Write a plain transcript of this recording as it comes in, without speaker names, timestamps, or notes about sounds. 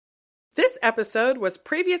episode was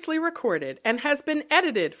previously recorded and has been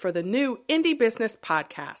edited for the new Indie Business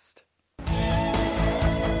Podcast.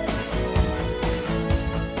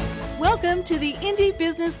 Welcome to the Indie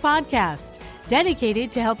Business Podcast,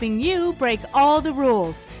 dedicated to helping you break all the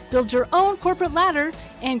rules, build your own corporate ladder,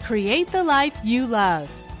 and create the life you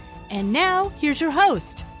love. And now, here's your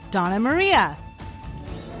host, Donna Maria.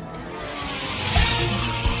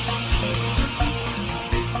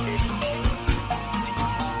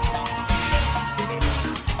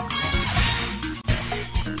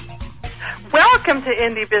 Welcome to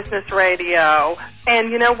Indie Business Radio. And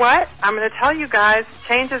you know what? I'm going to tell you guys,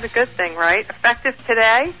 change is a good thing, right? Effective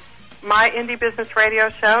today, my Indie Business Radio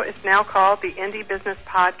show is now called the Indie Business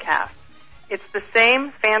Podcast. It's the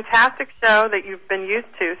same fantastic show that you've been used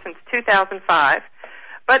to since 2005.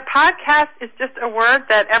 But podcast is just a word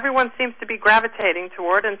that everyone seems to be gravitating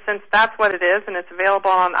toward, and since that's what it is, and it's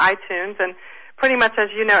available on iTunes, and pretty much,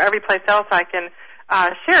 as you know, every place else I can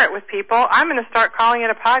share it with people, I'm going to start calling it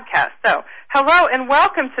a podcast. So, hello and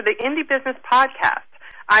welcome to the Indie Business Podcast.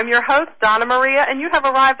 I'm your host, Donna Maria, and you have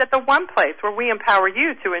arrived at the one place where we empower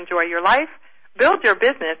you to enjoy your life, build your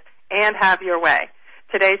business, and have your way.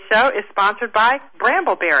 Today's show is sponsored by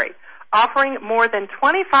Brambleberry, offering more than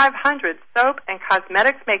 2,500 soap and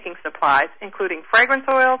cosmetics making supplies, including fragrance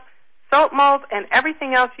oils, soap molds, and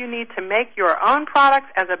everything else you need to make your own products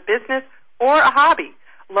as a business or a hobby.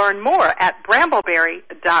 Learn more at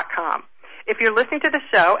brambleberry.com. If you're listening to the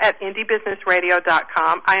show at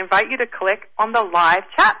indiebusinessradio.com, I invite you to click on the live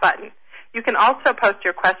chat button. You can also post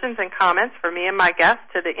your questions and comments for me and my guests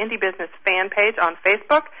to the Indie Business fan page on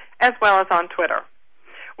Facebook as well as on Twitter.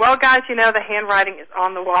 Well, guys, you know the handwriting is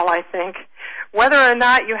on the wall, I think. Whether or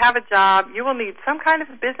not you have a job, you will need some kind of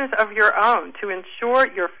business of your own to ensure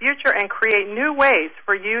your future and create new ways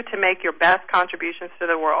for you to make your best contributions to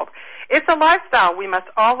the world. It's a lifestyle we must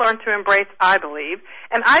all learn to embrace, I believe,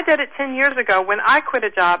 and I did it 10 years ago when I quit a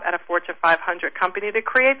job at a Fortune 500 company to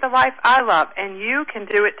create the life I love, and you can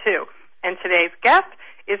do it too. And today's guest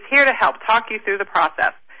is here to help talk you through the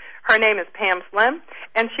process. Her name is Pam Slim,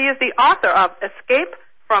 and she is the author of Escape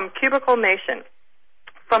from Cubicle Nation.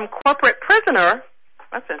 From corporate prisoner,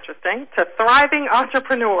 that's interesting, to thriving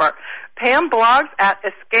entrepreneur. Pam blogs at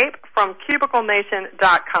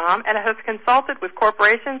escapefromcubiclenation.com and has consulted with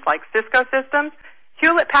corporations like Cisco Systems,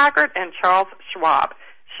 Hewlett-Packard, and Charles Schwab.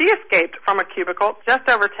 She escaped from a cubicle just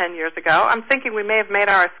over 10 years ago. I'm thinking we may have made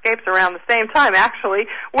our escapes around the same time, actually.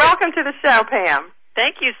 Welcome to the show, Pam.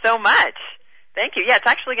 Thank you so much. Thank you. Yeah, it's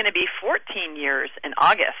actually going to be 14 years in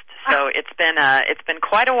August, so it's been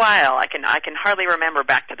quite a while. I can hardly remember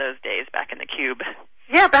back to those days back in the cube.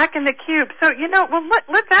 Yeah, back in the cube. So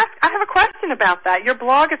let's ask. I have a question about that. Your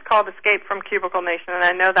blog is called Escape from Cubicle Nation, and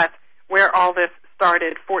I know that's where all this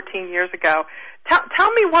started 14 years ago.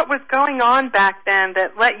 Tell me what was going on back then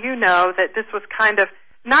that let you know that this was kind of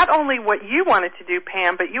not only what you wanted to do,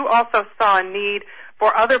 Pam, but you also saw a need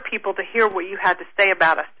for other people to hear what you had to say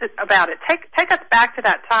about it. Take us back to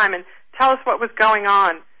that time and tell us what was going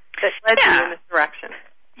on that led you in this direction.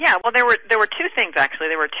 Yeah, well, there were two things, actually.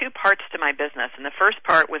 There were two parts to my business, and the first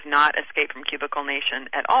part was not Escape from Cubicle Nation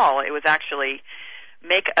at all. It was actually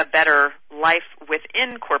make a better life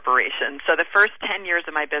within corporations. So the first 10 years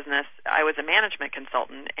of my business, I was a management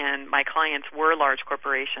consultant, and my clients were large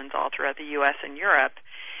corporations all throughout the U.S. and Europe.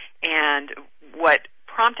 And what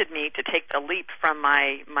prompted me to take the leap from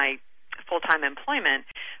my full-time employment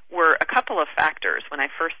were a couple of factors when I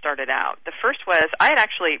first started out. The first was I had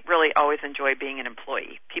actually really always enjoyed being an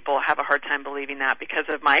employee. People have a hard time believing that because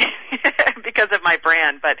of my because of my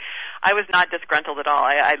brand, but I was not disgruntled at all.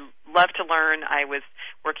 I love to learn. I was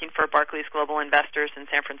working for Barclays Global Investors in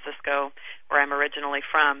San Francisco, where I'm originally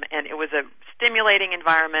from, and it was a stimulating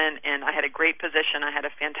environment, and I had a great position. I had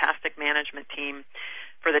a fantastic management team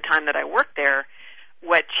for the time that I worked there.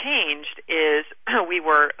 What changed is we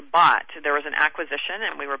were bought. There was an acquisition,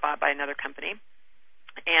 and we were bought by another company.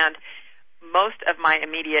 And most of my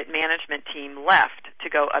immediate management team left to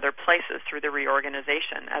go other places through the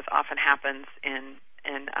reorganization, as often happens in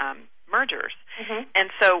mergers. Mm-hmm. And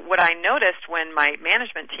so what I noticed when my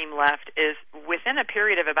management team left is within a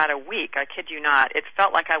period of about a week, I kid you not, it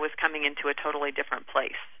felt like I was coming into a totally different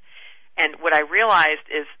place. And what I realized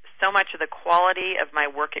is so much of the quality of my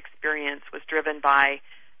work experience was driven by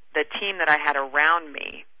the team that I had around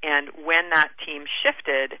me. And when that team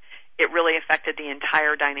shifted, it really affected the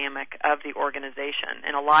entire dynamic of the organization.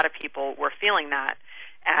 And a lot of people were feeling that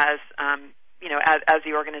as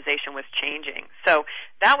the organization was changing. So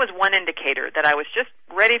that was one indicator that I was just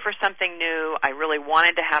ready for something new. I really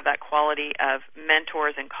wanted to have that quality of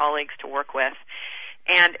mentors and colleagues to work with.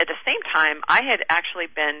 And at the same time, I had actually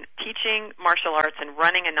been teaching martial arts and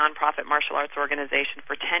running a nonprofit martial arts organization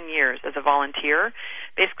for 10 years as a volunteer.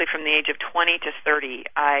 Basically from the age of 20 to 30,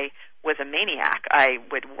 I was a maniac. I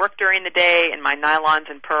would work during the day in my nylons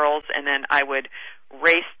and pearls, and then I would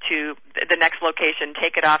race to the next location,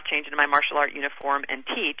 take it off, change into my martial art uniform, and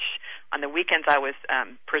teach. On the weekends, I was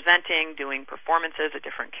presenting, doing performances at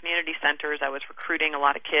different community centers. I was recruiting a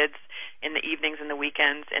lot of kids in the evenings and the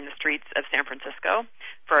weekends in the streets of San Francisco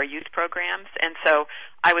for our youth programs. And so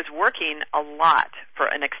I was working a lot for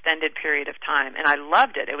an extended period of time, and I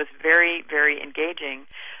loved it. It was very, very engaging.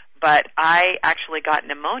 But I actually got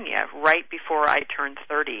pneumonia right before I turned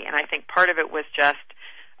 30, and I think part of it was just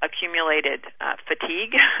accumulated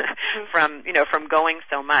fatigue from going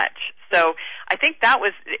so much. So I think that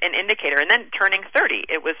was an indicator. And then turning 30,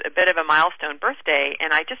 it was a bit of a milestone birthday,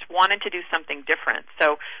 and I just wanted to do something different.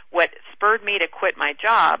 So what spurred me to quit my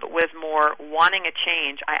job was more wanting a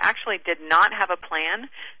change. I actually did not have a plan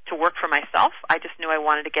to work for myself. I just knew I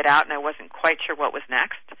wanted to get out, and I wasn't quite sure what was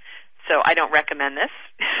next. So I don't recommend this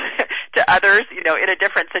to others, in a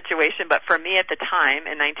different situation. But for me at the time,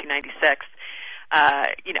 in 1996,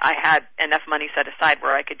 I had enough money set aside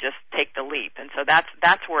where I could just take the leap. And so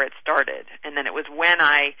that's where it started. And then it was when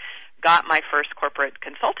I got my first corporate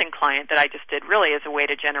consulting client that I just did really as a way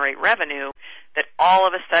to generate revenue that all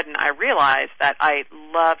of a sudden I realized that I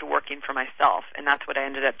loved working for myself. And that's what I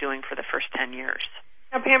ended up doing for the first 10 years.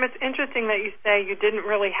 Now, Pam, it's interesting that you say you didn't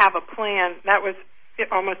really have a plan. That was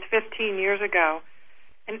almost 15 years ago.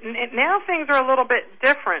 And now things are a little bit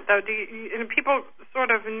different, though. People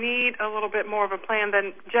sort of need a little bit more of a plan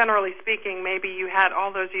than, generally speaking, maybe you had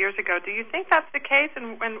all those years ago. Do you think that's the case?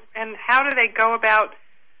 And how do they go about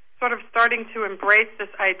sort of starting to embrace this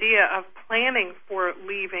idea of planning for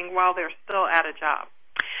leaving while they're still at a job?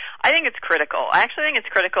 I think it's critical. I actually think it's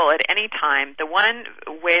critical at any time. The one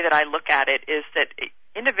way that I look at it is that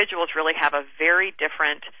individuals really have a very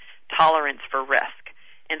different tolerance for risk.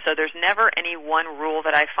 And so there's never any one rule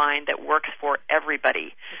that I find that works for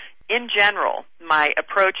everybody. In general, my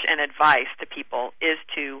approach and advice to people is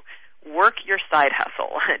to work your side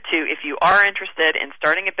hustle, if you are interested in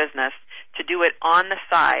starting a business, to do it on the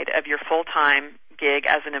side of your full-time gig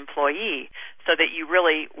as an employee so that you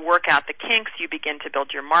really work out the kinks, you begin to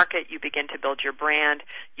build your market, you begin to build your brand,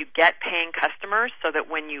 you get paying customers so that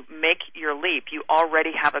when you make your leap, you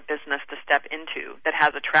already have a business to step into that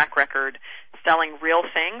has a track record selling real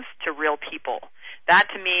things to real people. That,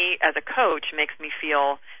 to me, as a coach, makes me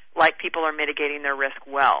feel like people are mitigating their risk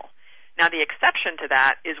well. Now, the exception to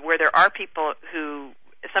that is where there are people who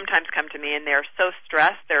sometimes come to me and they're so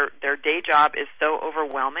stressed, their day job is so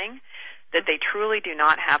overwhelming that they truly do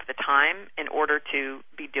not have the time in order to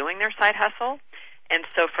be doing their side hustle. And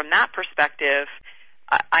so from that perspective,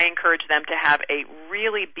 I encourage them to have a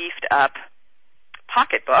really beefed up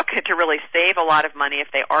pocketbook to really save a lot of money if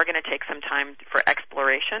they are going to take some time for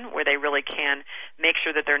exploration where they really can make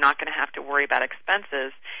sure that they're not going to have to worry about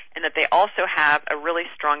expenses, and that they also have a really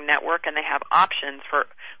strong network and they have options for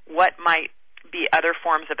what might be other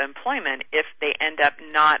forms of employment if they end up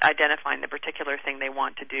not identifying the particular thing they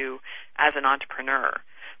want to do as an entrepreneur.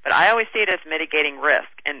 But I always see it as mitigating risk,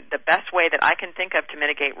 and the best way that I can think of to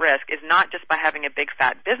mitigate risk is not just by having a big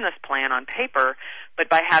fat business plan on paper, but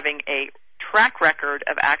by having a track record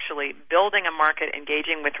of actually building a market,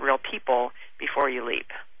 engaging with real people before you leap.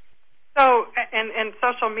 So, and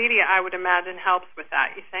social media, I would imagine, helps with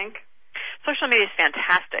that, you think? Social media is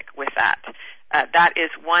fantastic with that. That is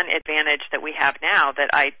one advantage that we have now that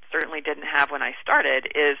I certainly didn't have when I started,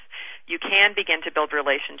 is you can begin to build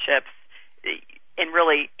relationships and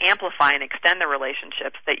really amplify and extend the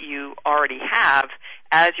relationships that you already have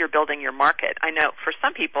as you're building your market. I know for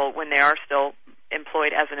some people, when they are still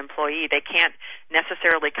employed as an employee, they can't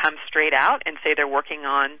necessarily come straight out and say they're working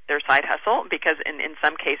on their side hustle because in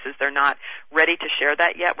some cases they're not ready to share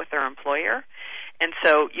that yet with their employer. And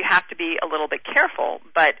so you have to be a little bit careful.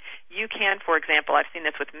 But you can, for example, I've seen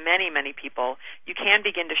this with many, many people, you can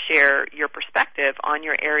begin to share your perspective on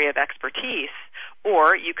your area of expertise,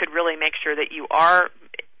 or you could really make sure that you are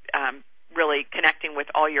really connecting with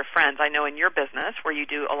all your friends. I know in your business where you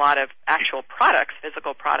do a lot of actual products,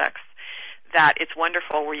 physical products, that it's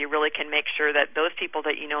wonderful where you really can make sure that those people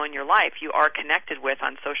that you know in your life you are connected with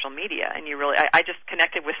on social media. And you really, I just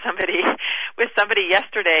connected with somebody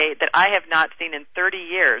yesterday that I have not seen in 30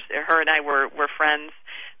 years. Her and I were friends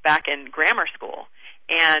back in grammar school.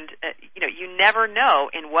 And, you never know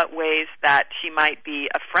in what ways that she might be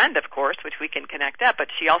a friend, of course, which we can connect up, but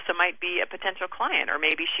she also might be a potential client, or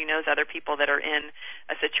maybe she knows other people that are in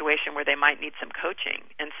a situation where they might need some coaching.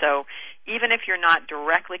 And so even if you're not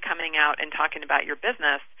directly coming out and talking about your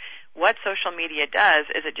business, what social media does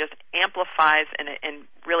is it just amplifies and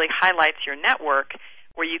really highlights your network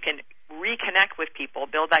where you can reconnect with people,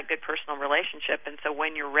 build that good personal relationship, and so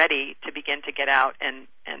when you're ready to begin to get out and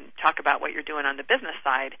talk about what you're doing on the business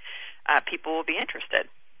side, people will be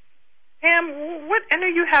interested. Pam, I know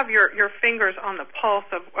you have your fingers on the pulse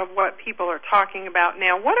of what people are talking about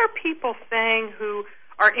now. What are people saying who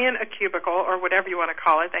are in a cubicle, or whatever you want to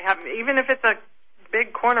call it? They have, even if it's a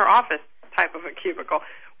big corner office type of a cubicle,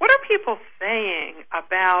 what are people saying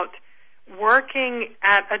about working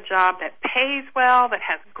at a job that pays well, that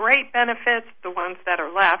has great benefits, the ones that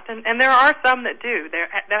are left, and there are some that do,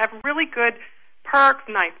 that have really good perks,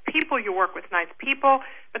 nice people, you work with nice people,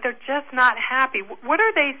 but they're just not happy. What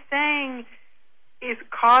are they saying is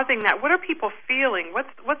causing that? What are people feeling?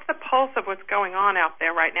 What's the pulse of what's going on out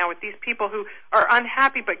there right now with these people who are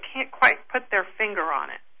unhappy but can't quite put their finger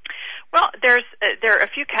on it? Well, there are a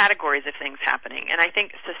few categories of things happening, and I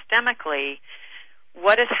think systemically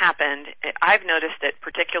what has happened, I've noticed it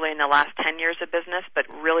particularly in the last 10 years of business, but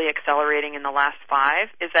really accelerating in the last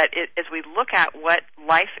 5, is that as we look at what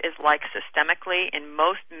life is like systemically in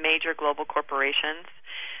most major global corporations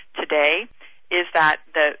today, is that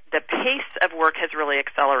the pace of work has really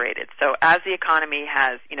accelerated. So as the economy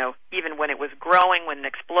has, even when it was growing, when it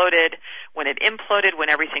exploded, when it imploded, when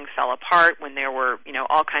everything fell apart, when there were,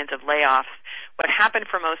 all kinds of layoffs, what happened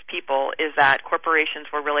for most people is that corporations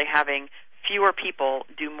were really having fewer people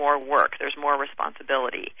do more work. There's more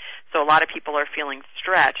responsibility. So a lot of people are feeling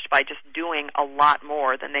stretched by just doing a lot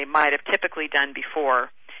more than they might have typically done before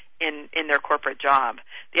in their corporate job.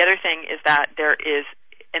 The other thing is that there is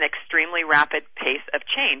an extremely rapid pace of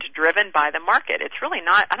change driven by the market. It's really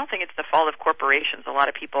not, I don't think it's the fault of corporations. A lot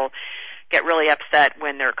of people get really upset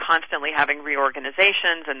when they're constantly having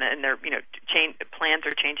reorganizations and their plans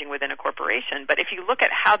are changing within a corporation. But if you look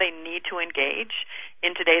at how they need to engage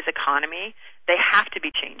in today's economy, they have to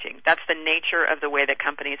be changing. That's the nature of the way that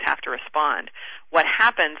companies have to respond. What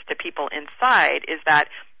happens to people inside is that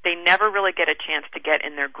they never really get a chance to get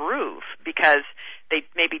in their groove because they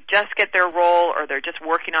maybe just get their role, or they're just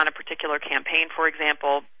working on a particular campaign, for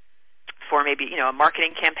example, for maybe a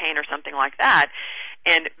marketing campaign or something like that.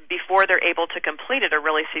 And before they're able to complete it or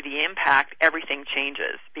really see the impact, everything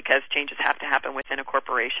changes because changes have to happen within a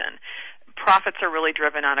corporation. Profits are really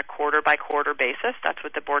driven on a quarter-by-quarter basis. That's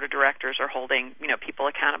what the board of directors are holding, people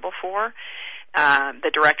accountable for, the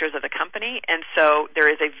directors of the company. And so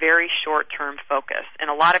there is a very short-term focus. And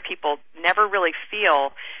a lot of people never really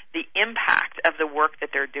feel the impact of the work that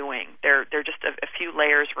they're doing. They're just a few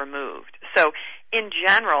layers removed. So in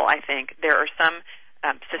general, I think there are some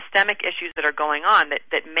systemic issues that are going on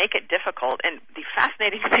that make it difficult. And the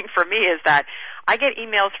fascinating thing for me is that I get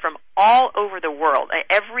emails from all over the world,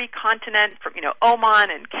 every continent, from Oman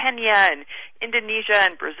and Kenya and Indonesia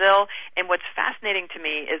and Brazil. And what's fascinating to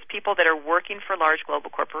me is people that are working for large global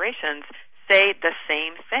corporations say the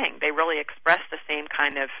same thing. They really express the same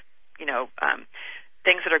kind of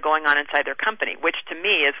things that are going on inside their company, which to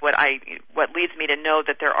me is what leads me to know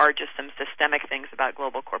that there are just some systemic things about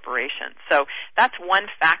global corporations. So that's one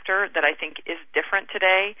factor that I think is different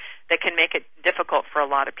today that can make it difficult for a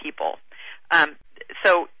lot of people.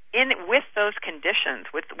 With those conditions,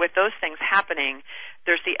 with those things happening,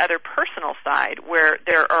 there's the other personal side where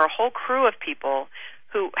there are a whole crew of people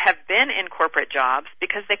who have been in corporate jobs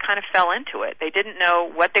because they kind of fell into it. They didn't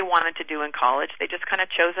know what they wanted to do in college. They just kind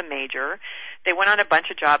of chose a major. They went on a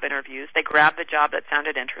bunch of job interviews. They grabbed the job that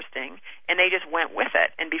sounded interesting, and they just went with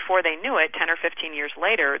it. And before they knew it, 10 or 15 years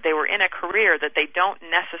later, they were in a career that they don't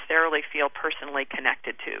necessarily feel personally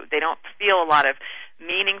connected to. They don't feel a lot of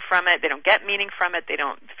meaning from it. They don't get meaning from it. They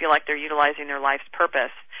don't feel like they're utilizing their life's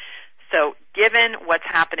purpose. So given what's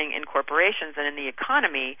happening in corporations and in the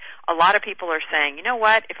economy, a lot of people are saying, you know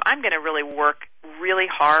what, if I'm going to really work really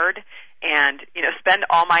hard and, spend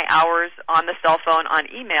all my hours on the cell phone, on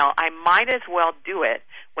email, I might as well do it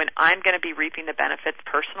when I'm going to be reaping the benefits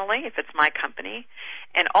personally, if it's my company.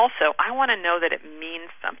 And also, I want to know that it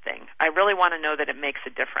means something. I really want to know that it makes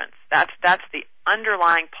a difference. That's the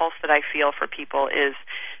underlying pulse that I feel for people is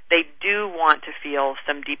they do want to feel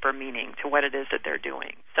some deeper meaning to what it is that they're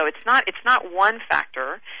doing. So it's not one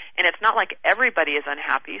factor, and it's not like everybody is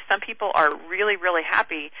unhappy. Some people are really, really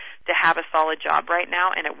happy to have a solid job right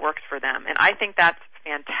now, and it works for them. And I think that's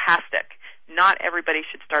fantastic. Not everybody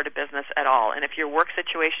should start a business at all. And if your work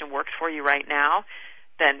situation works for you right now,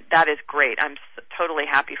 then that is great. I'm totally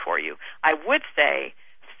happy for you. I would say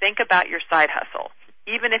think about your side hustle.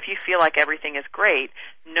 Even if you feel like everything is great,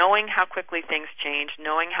 knowing how quickly things change,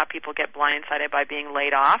 knowing how people get blindsided by being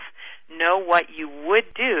laid off, know what you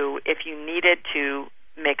would do if you needed to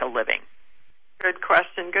make a living. Good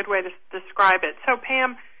question. Good way to describe it. So,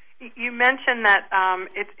 Pam, you mentioned that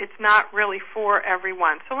it's not really for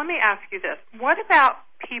everyone. So let me ask you this. What about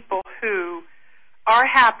people who are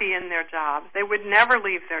happy in their jobs? They would never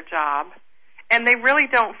leave their job, and they really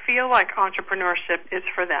don't feel like entrepreneurship is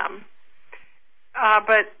for them.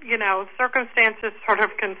 But, circumstances sort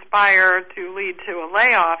of conspire to lead to a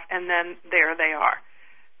layoff, and then there they are.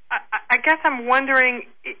 I guess I'm wondering,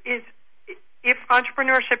 if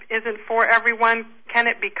entrepreneurship isn't for everyone, can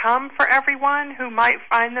it become for everyone who might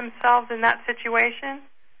find themselves in that situation?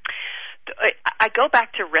 I go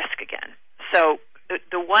back to risk again. So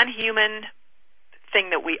the one human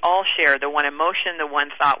thing that we all share, the one emotion, the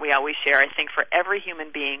one thought we always share, I think for every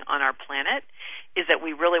human being on our planet, is that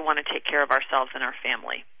we really want to take care of ourselves and our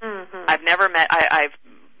family. Mm-hmm. I've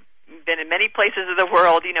been in many places of the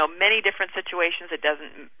world, many different situations. It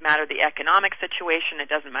doesn't matter the economic situation. It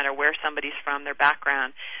doesn't matter where somebody's from, their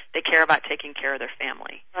background. They care about taking care of their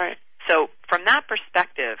family. Right. So from that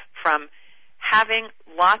perspective, from having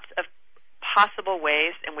lots of possible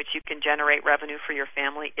ways in which you can generate revenue for your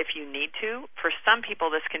family if you need to, for some people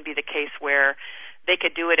this can be the case where they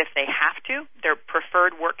could do it if they have to. Their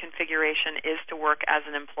preferred work configuration is to work as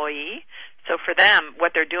an employee. So for them,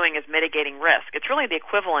 what they're doing is mitigating risk. It's really the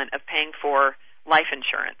equivalent of paying for life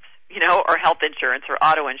insurance, or health insurance or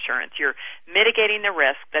auto insurance. You're mitigating the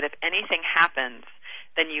risk that if anything happens,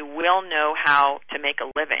 then you will know how to make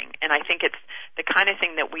a living. And I think it's the kind of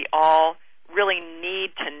thing that we all really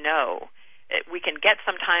need to know. We can get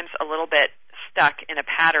sometimes a little bit stuck in a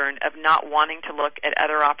pattern of not wanting to look at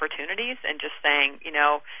other opportunities and just saying,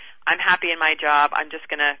 I'm happy in my job. I'm just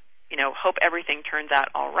going to, hope everything turns out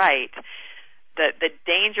all right. The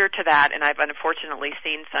danger to that, and I've unfortunately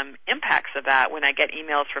seen some impacts of that when I get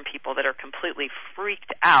emails from people that are completely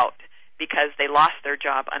freaked out because they lost their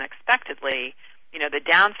job unexpectedly. The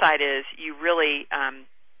downside is you really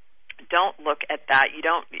don't look at that.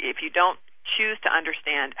 If you don't choose to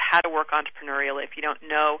understand how to work entrepreneurially, if you don't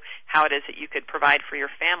know how it is that you could provide for your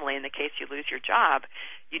family in the case you lose your job,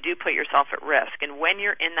 you do put yourself at risk. And when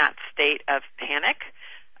you're in that state of panic,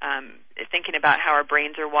 thinking about how our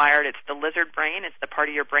brains are wired, it's the lizard brain, it's the part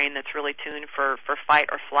of your brain that's really tuned for fight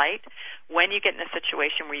or flight. When you get in a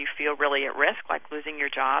situation where you feel really at risk, like losing your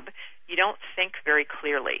job, you don't think very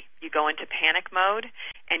clearly. You go into panic mode,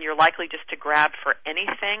 and you're likely just to grab for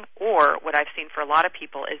anything, or what I've seen for a lot of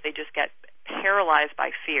people is they just get paralyzed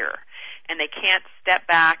by fear, and they can't step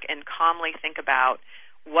back and calmly think about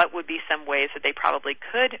what would be some ways that they probably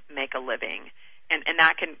could make a living, and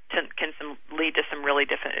that can lead to some really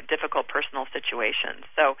difficult personal situations.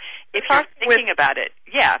 So if you're thinking about it,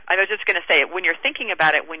 I was just going to say, when you're thinking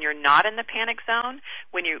about it, when you're not in the panic zone,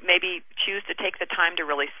 when you maybe choose to take the time to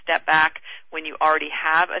really step back, when you already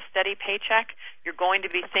have a steady paycheck, you're going to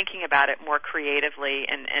be thinking about it more creatively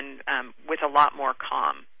and with a lot more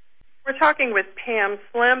calm. We're talking with Pam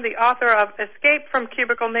Slim, the author of Escape from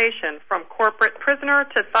Cubicle Nation, From Corporate Prisoner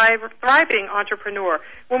to Thriving Entrepreneur.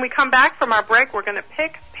 When we come back from our break, we're going to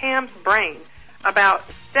pick Pam's brain about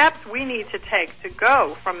steps we need to take to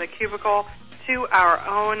go from the cubicle to our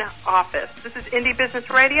own office. This is Indie Business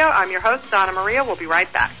Radio. I'm your host, Donna Maria. We'll be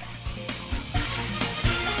right back.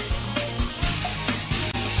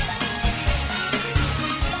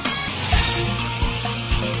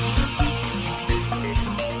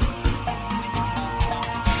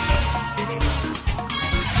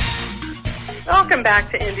 Welcome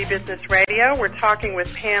back to Indie Business Radio. We're talking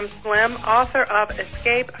with Pam Slim, author of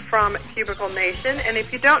Escape from Cubicle Nation. And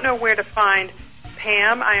if you don't know where to find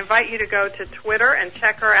Pam, I invite you to go to Twitter and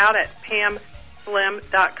check her out at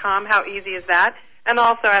pamslim.com. How easy is that? And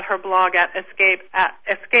also at her blog at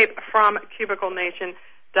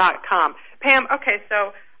escapefromcubiclenation.com. Pam, okay,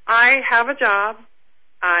 so I have a job.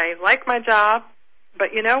 I like my job.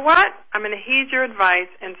 But you know what? I'm going to heed your advice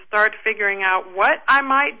and start figuring out what I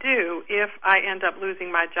might do if I end up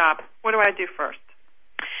losing my job. What do I do first?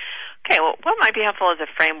 Okay, well, what might be helpful is a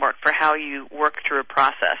framework for how you work through a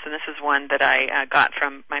process. And this is one that I got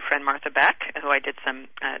from my friend Martha Beck, who I did some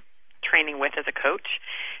training with as a coach.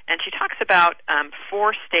 And she talks about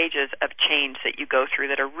 4 stages of change that you go through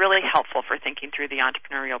that are really helpful for thinking through the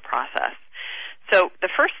entrepreneurial process. So the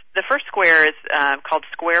first square is called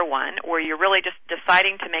Square One, where you're really just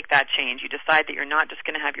deciding to make that change. You decide that you're not just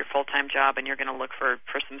going to have your full-time job and you're going to look for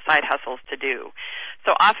some side hustles to do.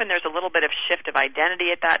 So often there's a little bit of shift of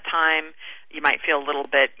identity at that time. You might feel a little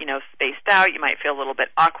bit, spaced out. You might feel a little bit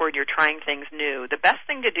awkward. You're trying things new. The best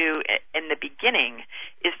thing to do in the beginning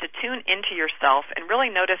is to tune into yourself and really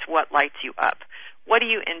notice what lights you up. What do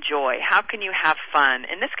you enjoy? How can you have fun?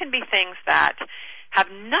 And this can be things that have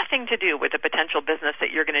nothing to do with the potential business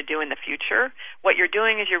that you're going to do in the future. What you're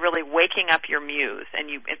doing is you're really waking up your muse. And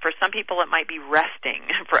for some people, it might be resting.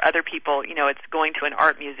 For other people, it's going to an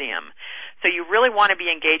art museum. So you really want to be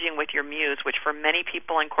engaging with your muse, which for many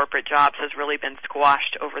people in corporate jobs has really been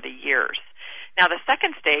squashed over the years. Now, the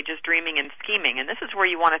second stage is dreaming and scheming, and this is where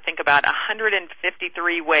you want to think about 153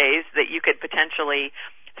 ways that you could potentially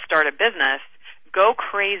start a business, go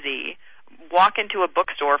crazy, walk into a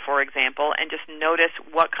bookstore, for example, and just notice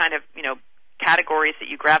what kind of, categories that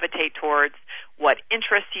you gravitate towards, what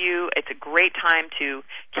interests you. It's a great time to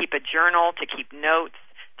keep a journal, to keep notes,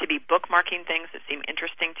 to be bookmarking things that seem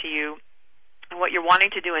interesting to you. And what you're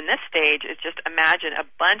wanting to do in this stage is just imagine a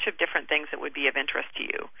bunch of different things that would be of interest to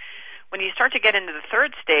you. When you start to get into the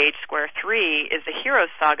third stage, Square 3, is the Hero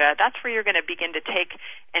Saga. That's where you're going to begin to take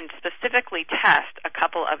and specifically test a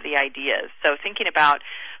couple of the ideas. So thinking about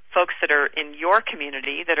folks that are in your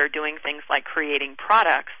community that are doing things like creating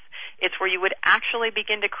products, it's where you would actually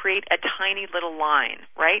begin to create a tiny little line,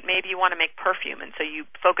 right? Maybe you want to make perfume, and so you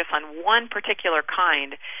focus on one particular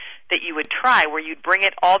kind that you would try, where you'd bring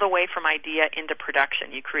it all the way from idea into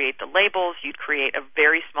production. You create the labels, you'd create a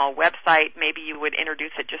very small website, maybe you would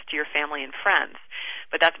introduce it just to your family and friends.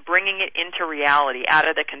 But that's bringing it into reality, out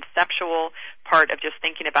of the conceptual part of just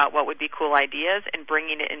thinking about what would be cool ideas and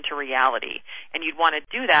bringing it into reality. And you'd want to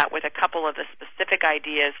do that with a couple of the specific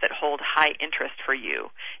ideas that hold high interest for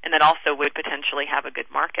you and that also would potentially have a good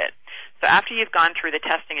market. So after you've gone through the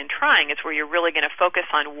testing and trying, it's where you're really going to focus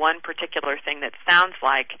on one particular thing that sounds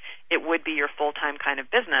like it would be your full-time kind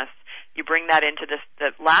of business. You bring that into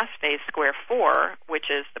the last phase, Square 4,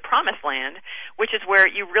 which is the promised land, which is where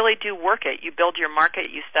you really do work it. You build your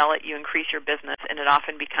market, you sell it, you increase your business, and it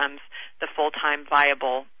often becomes the full-time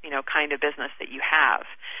viable, kind of business that you have.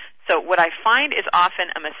 So what I find is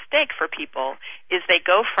often a mistake for people is they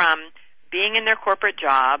go from being in their corporate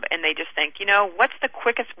job and they just think, what's the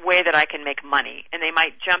quickest way that I can make money? And they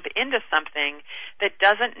might jump into something that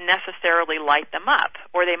doesn't necessarily light them up,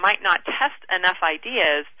 or they might not test enough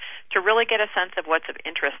ideas to really get a sense of what's of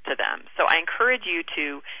interest to them. So I encourage you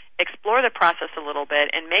to explore the process a little bit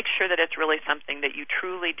and make sure that it's really something that you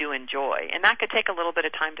truly do enjoy. And that could take a little bit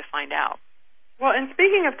of time to find out. Well, and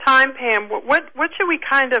speaking of time, Pam, what should we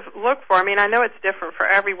kind of look for? I mean, I know it's different for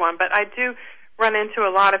everyone, but I do run into a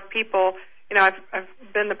lot of people. I've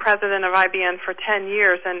been the president of IBN for 10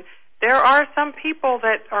 years, and there are some people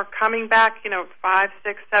that are coming back, 5,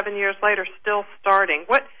 6, 7 years later, still starting.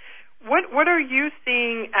 What are you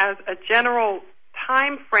seeing as a general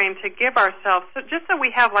time frame to give ourselves, just so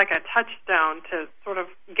we have like a touchstone to sort of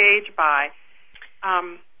gauge by?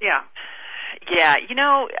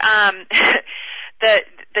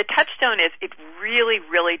 The touchstone is it really,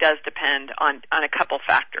 really does depend on a couple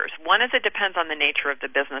factors. One is it depends on the nature of the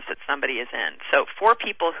business that somebody is in. So for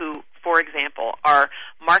people who, for example, are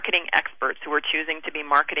marketing experts who are choosing to be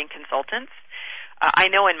marketing consultants, I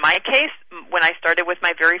know in my case, when I started with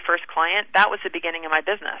my very first client, that was the beginning of my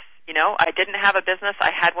business. I didn't have a business.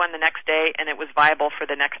 I had one the next day, and it was viable for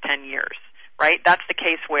the next 10 years, right? That's the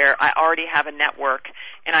case where I already have a network,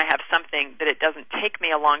 and I have something that it doesn't take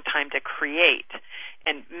me a long time to create,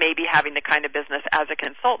 and maybe having the kind of business as a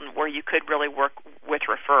consultant where you could really work with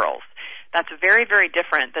referrals. That's very, very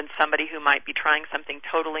different than somebody who might be trying something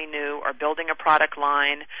totally new or building a product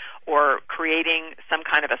line or creating some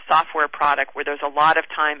kind of a software product where there's a lot of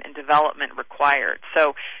time and development required.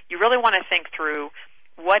 So you really want to think through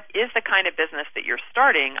what is the kind of business that you're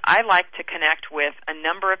starting. I like to connect with a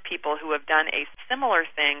number of people who have done a similar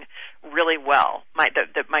thing really well.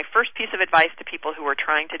 My first piece of advice to people who are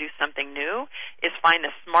trying to do something new is find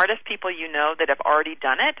the smartest people you know that have already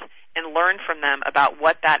done it and learn from them about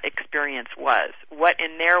what that experience was. What,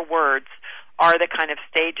 in their words, are the kind of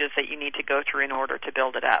stages that you need to go through in order to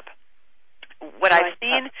build it up. What I've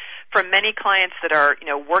seen from many clients that are,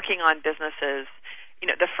 working on businesses,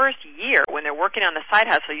 the first year when they're working on the side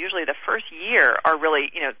hustle, usually the first year are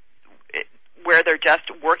really, where they're just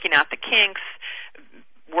working out the kinks,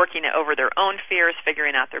 working over their own fears,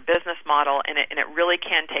 figuring out their business model, and it really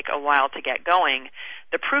can take a while to get going.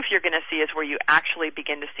 The proof you're going to see is where you actually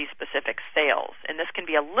begin to see specific sales. And this can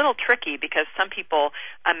be a little tricky because some people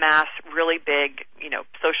amass really big,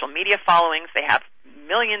 social media followings. They have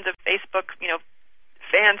millions of Facebook,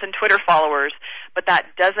 fans and Twitter followers, but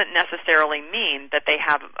that doesn't necessarily mean that they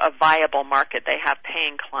have a viable market. They have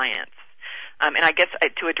paying clients. And I guess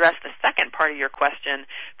to address the second part of your question,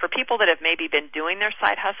 for people that have maybe been doing their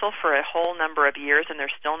side hustle for a whole number of years and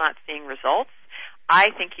they're still not seeing results,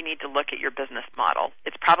 I think you need to look at your business model.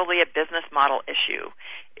 It's probably a business model issue.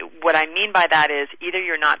 What I mean by that is either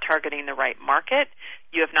you're not targeting the right market,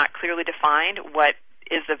 you have not clearly defined what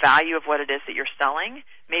is the value of what it is that you're selling,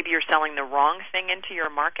 maybe you're selling the wrong thing into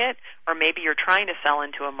your market, or maybe you're trying to sell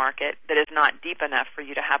into a market that is not deep enough for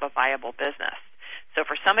you to have a viable business. So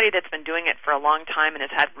for somebody that's been doing it for a long time and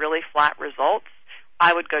has had really flat results,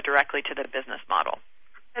 I would go directly to the business model.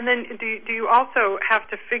 And then do you also have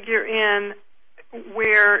to figure in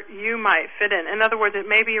where you might fit in? In other words, it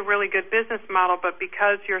may be a really good business model, but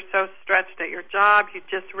because you're so stretched at your job, you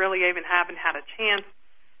just really even haven't had a chance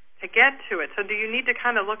to get to it. So do you need to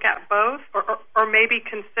kind of look at both or maybe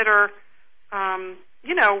consider,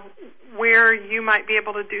 where you might be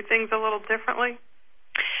able to do things a little differently?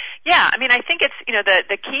 Yeah, I think it's,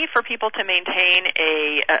 the key for people to maintain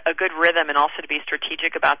a good rhythm and also to be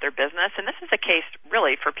strategic about their business, and this is the case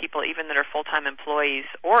really for people even that are full-time employees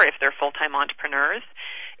or if they're full-time entrepreneurs,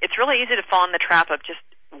 it's really easy to fall in the trap of just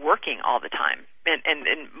working all the time.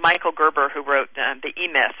 And Michael Gerber, who wrote The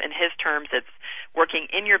E-Myth, in his terms, it's working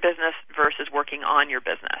in your business versus working on your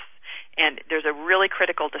business. And there's a really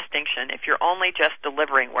critical distinction. If you're only just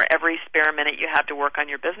delivering, where every spare minute you have to work on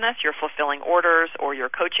your business, you're fulfilling orders or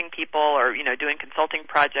you're coaching people or, doing consulting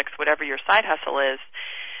projects, whatever your side hustle is,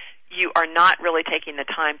 you are not really taking the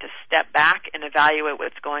time to step back and evaluate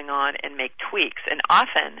what's going on and make tweaks. And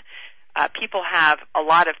often people have a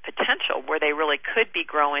lot of potential where they really could be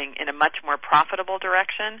growing in a much more profitable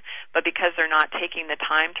direction, but because they're not taking the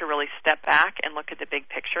time to really step back and look at the big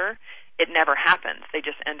picture, it never happens. They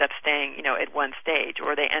just end up staying, at one stage,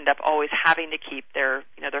 or they end up always having to keep their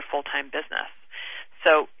full-time business.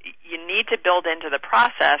 So you need to build into the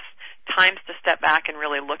process times to step back and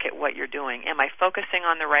really look at what you're doing. Am I focusing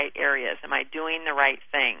on the right areas? Am I doing the right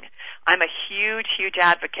thing? I'm a huge, huge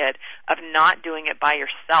advocate of not doing it by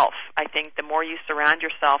yourself. I think the more you surround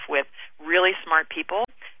yourself with really smart people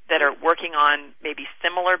that are working on maybe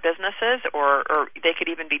similar businesses or they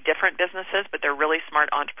could even be different businesses, but they're really smart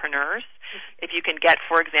entrepreneurs. If you can get,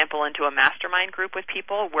 for example, into a mastermind group with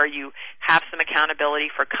people where you have some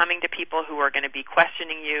accountability for coming to people who are going to be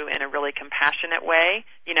questioning you in a really compassionate way,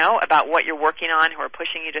 about what you're working on, who are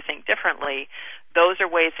pushing you to think differently, those are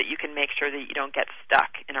ways that you can make sure that you don't get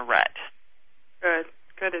stuck in a rut.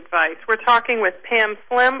 Good advice. We're talking with Pam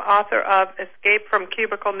Slim, author of Escape from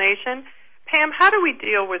Cubicle Nation. Pam, how do we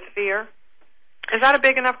deal with fear? Is that a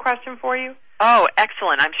big enough question for you? Oh,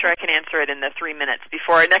 excellent. I'm sure I can answer it in the 3 minutes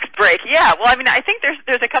before our next break. Yeah, well, I think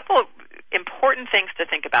there's a couple of important things to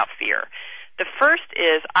think about fear. The first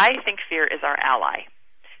is I think fear is our ally.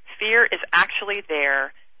 Fear is actually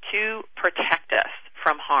there to protect us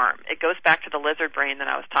from harm. It goes back to the lizard brain that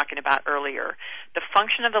I was talking about earlier. The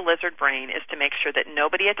function of the lizard brain is to make sure that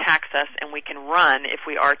nobody attacks us and we can run if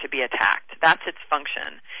we are to be attacked. That's its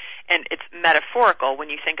function. And it's metaphorical when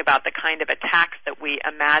you think about the kind of attacks that we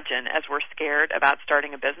imagine as we're scared about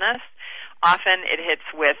starting a business. Often it hits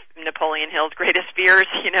with Napoleon Hill's greatest fears,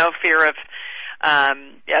 fear of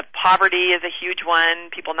poverty is a huge one,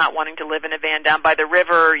 people not wanting to live in a van down by the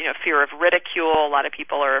river, fear of ridicule. A lot of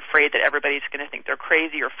people are afraid that everybody's going to think they're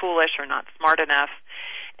crazy or foolish or not smart enough.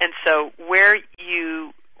 And so where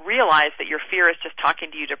you realize that your fear is just talking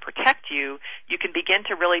to you to protect you, you can begin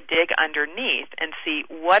to really dig underneath and see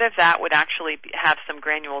what of that would actually have some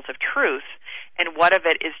granules of truth and what of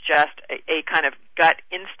it is just a kind of gut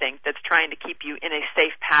instinct that's trying to keep you in a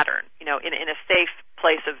safe pattern, in a safe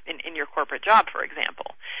place in your corporate job, for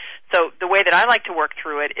example. So the way that I like to work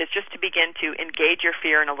through it is just to begin to engage your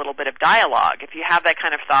fear in a little bit of dialogue. If you have that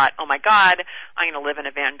kind of thought, oh my God, I'm going to live in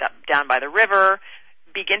a van down by the river,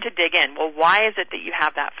 begin to dig in. Well, why is it that you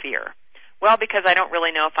have that fear? Well, because I don't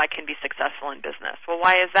really know if I can be successful in business. Well,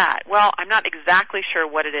 why is that? Well, I'm not exactly sure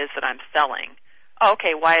what it is that I'm selling. Oh,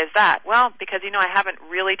 okay, why is that? Well, because, I haven't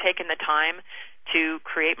really taken the time to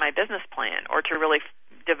create my business plan or to really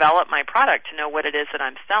develop my product to know what it is that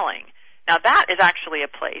I'm selling. Now, that is actually a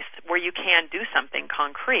place where you can do something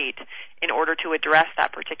concrete in order to address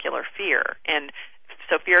that particular fear. And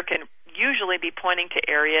so fear can usually be pointing to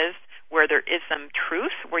areas where there is some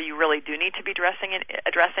truth, where you really do need to be addressing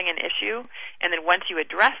an issue, and then once you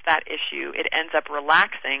address that issue, it ends up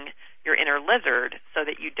relaxing your inner lizard so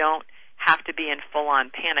that you don't have to be in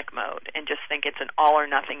full-on panic mode and just think it's an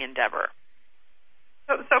all-or-nothing endeavor.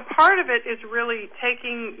 So part of it is really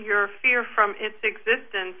taking your fear from its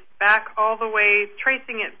existence back all the way,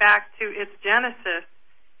 tracing it back to its genesis,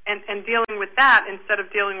 and dealing with that instead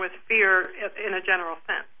of dealing with fear in a general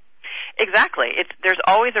sense. Exactly. There's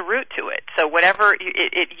always a root to it. So whatever,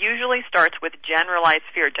 it usually starts with generalized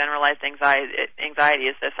fear, generalized anxiety,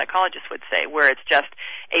 as the psychologist would say, where it's just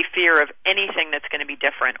a fear of anything that's going to be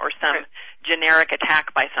different or some generic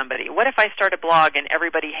attack by somebody. What if I start a blog and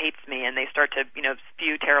everybody hates me and they start to,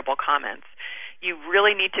 spew terrible comments? You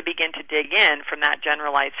really need to begin to dig in from that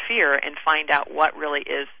generalized fear and find out what really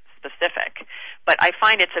is specific. But I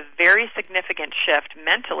find it's a very significant shift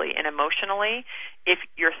mentally and emotionally if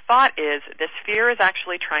your thought is, this fear is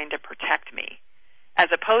actually trying to protect me,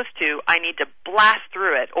 as opposed to, I need to blast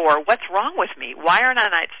through it, or what's wrong with me? Why aren't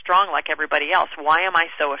I strong like everybody else? Why am I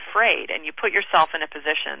so afraid? And you put yourself in a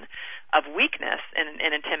position of weakness and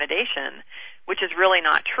intimidation, which is really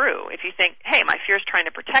not true. If you think, hey, my fear is trying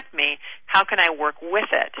to protect me, how can I work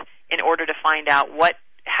with it in order to find out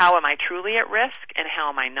how am I truly at risk and how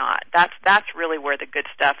am I not? That's really where the good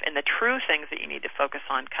stuff and the true things that you need to focus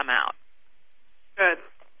on come out. Good.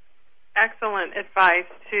 Excellent advice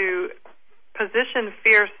to position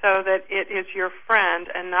fear so that it is your friend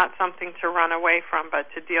and not something to run away from but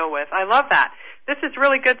to deal with. I love that. This is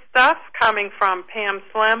really good stuff coming from Pam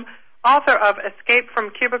Slim, author of Escape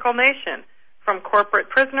from Cubicle Nation, From Corporate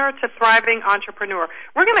Prisoner to Thriving Entrepreneur.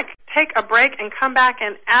 We're going to take a break and come back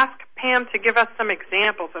and ask Pam to give us some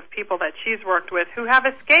examples of people that she's worked with who have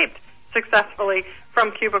escaped successfully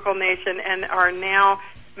from Cubicle Nation and are now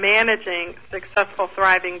managing successful,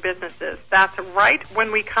 thriving businesses. That's right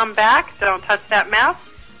when we come back. Don't touch that mouse.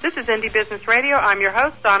 This is Indie Business Radio. I'm your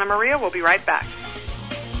host, Donna Maria. We'll be right back.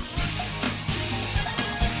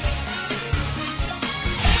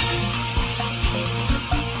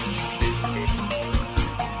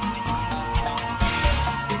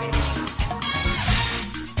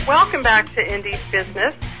 Welcome back to Indie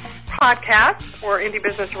Business Podcast, or Indie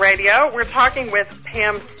Business Radio. We're talking with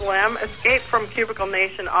Pam Slim, Escape from Cubicle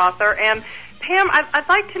Nation author. And Pam, I'd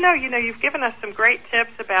like to know, you've given us some great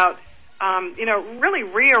tips about, really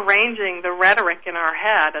rearranging the rhetoric in our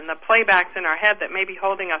head and the playbacks in our head that may be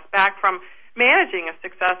holding us back from managing a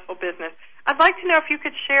successful business. I'd like to know if you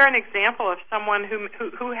could share an example of someone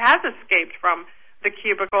who has escaped from the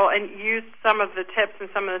cubicle and used some of the tips and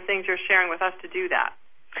some of the things you're sharing with us to do that.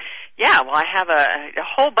 Yeah, well, I have a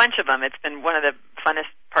whole bunch of them. It's been one of the funnest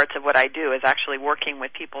parts of what I do is actually working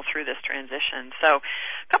with people through this transition. So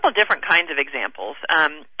a couple of different kinds of examples.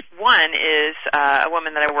 One is a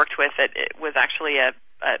woman that I worked with that was actually a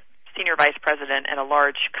senior vice president at a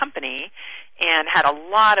large company and had a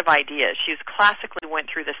lot of ideas. She classically went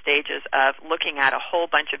through the stages of looking at a whole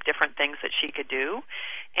bunch of different things that she could do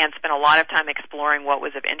and spent a lot of time exploring what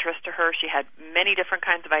was of interest to her. She had many different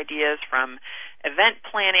kinds of ideas, from event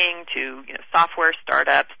planning to software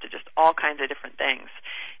startups to just all kinds of different things.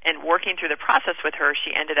 And working through the process with her,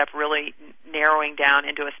 she ended up really narrowing down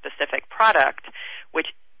into a specific product, which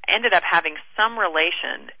ended up having some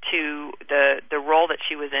relation to the role that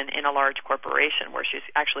she was in a large corporation, where she's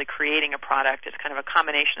actually creating a product. It's kind of a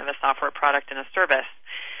combination of a software product and a service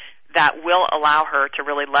that will allow her to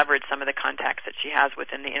really leverage some of the contacts that she has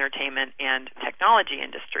within the entertainment and technology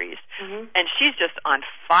industries. Mm-hmm. And she's just on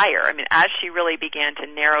fire. I mean, as she really began to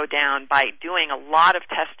narrow down by doing a lot of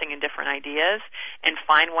testing and different ideas and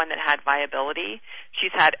find one that had viability,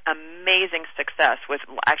 she's had amazing success with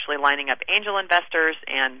actually lining up angel investors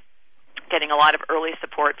and getting a lot of early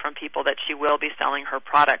support from people that she will be selling her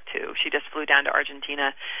product to. She just flew down to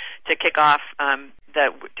Argentina to kick off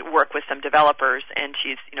to work with some developers, and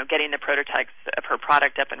she's getting the prototypes of her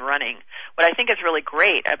product up and running. What I think is really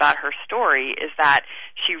great about her story is that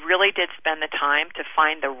she really did spend the time to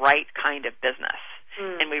find the right kind of business.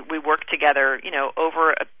 And we worked together,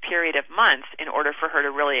 over a period of months in order for her to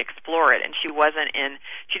really explore it. And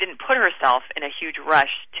she didn't put herself in a huge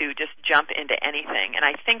rush to just jump into anything. And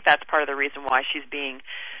I think that's part of the reason why she's being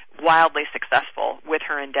wildly successsul with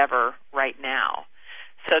her endeavor right now.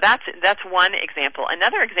 So that's one example.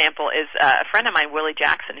 Another example is a friend of mine, Willie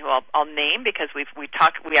Jackson, who I'll name because we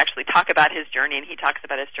actually talk about his journey, and he talks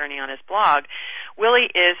about his journey on his blog.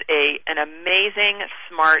 Willie is an amazing,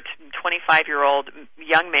 smart, 25-year-old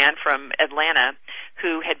young man from Atlanta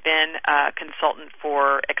who had been a consultant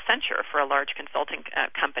for Accenture, for a large consulting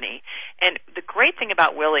company. And the great thing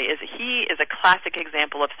about Willie is he is a classic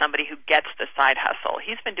example of somebody who gets the side hustle.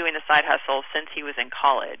 He's been doing the side hustle since he was in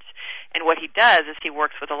college. And what he does is he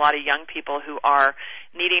works with a lot of young people who are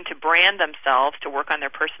needing to brand themselves, to work on their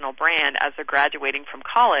personal brand as they're graduating from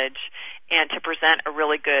college, and to present a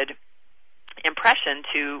really good impression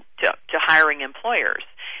to hiring employers.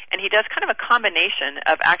 And he does kind of a combination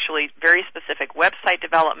of actually very specific website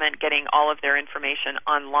development, getting all of their information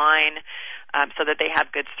online so that they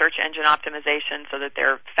have good search engine optimization, so that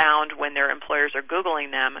they're found when their employers are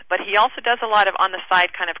Googling them. But he also does a lot of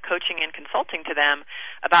on-the-side kind of coaching and consulting to them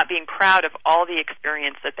about being proud of all the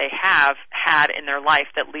experience that they have had in their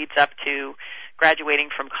life that leads up to graduating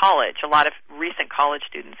from college. A lot of recent college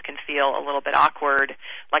students can feel a little bit awkward,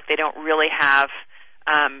 like they don't really have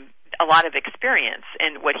a lot of experience.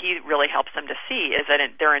 And what he really helps them to see is that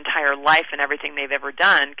their entire life and everything they've ever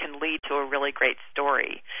done can lead to a really great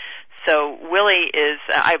story. So Willie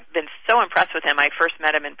I've been so impressed with him. I first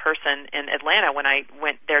met him in person in Atlanta when I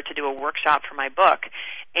went there to do a workshop for my book.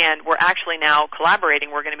 And we're actually now collaborating.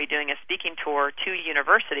 We're going to be doing a speaking tour to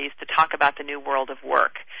universities to talk about the new world of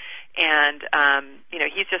work. And,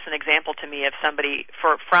 he's just an example to me of somebody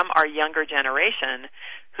from our younger generation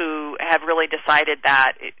who have really decided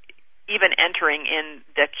that even entering in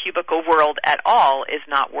the cubicle world at all is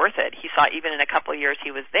not worth it. He saw even in a couple of years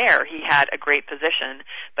he was there, he had a great position,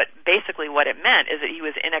 but basically what it meant is that he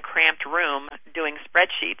was in a cramped room doing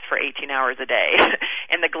spreadsheets for 18 hours a day,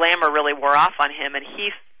 and the glamour really wore off on him, and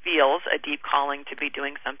he feels a deep calling to be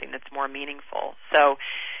doing something that's more meaningful. So,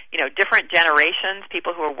 different generations,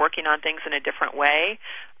 people who are working on things in a different way.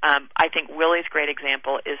 I think Willie's great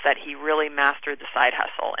example is that he really mastered the side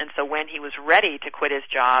hustle. And so when he was ready to quit his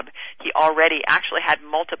job, he already actually had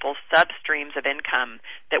multiple sub-streams of income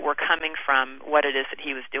that were coming from what it is that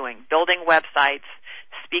he was doing, building websites,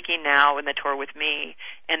 speaking now in the tour with me,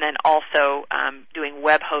 and then also doing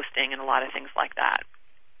web hosting and a lot of things like that.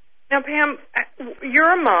 Now, Pam,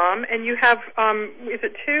 you're a mom, and you have, is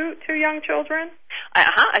it two young children?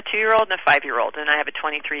 A 2-year-old and a 5-year-old, and I have a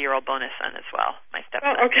 23-year-old bonus son as well, my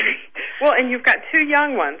stepson. Oh, okay. Well, and you've got 2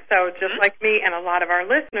 young ones, so just like me and a lot of our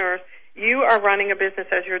listeners, you are running a business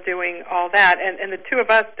as you're doing all that, and the two of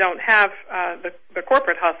us don't have the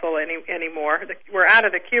corporate hustle anymore. We're out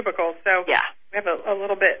of the cubicle, so we have a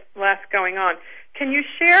little bit less going on. Can you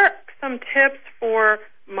share some tips for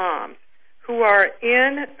moms who are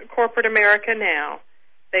in corporate America now?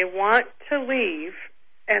 They want to leave,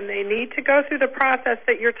 and they need to go through the process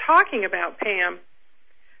that you're talking about, Pam.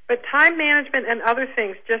 But time management and other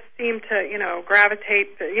things just seem to,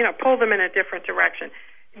 gravitate, pull them in a different direction.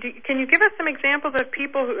 Can you give us some examples of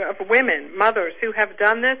people, of women, mothers, who have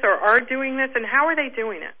done this or are doing this, and how are they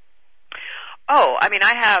doing it? Oh, I mean,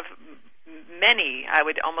 I have many. I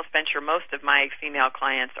would almost venture most of my female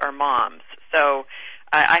clients are moms. So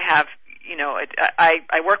I have,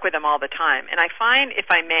 I work with them all the time. And I find, if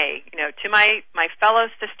I may, to my fellow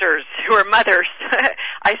sisters who are mothers,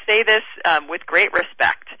 I say this with great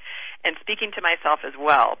respect and speaking to myself as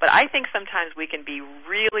well. But I think sometimes we can be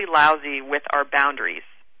really lousy with our boundaries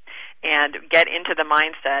and get into the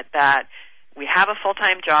mindset that we have a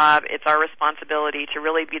full-time job. It's our responsibility to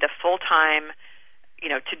really be the full-time,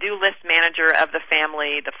 to-do list manager of the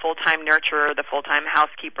family, the full-time nurturer, the full-time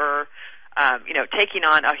housekeeper, taking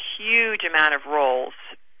on a huge amount of roles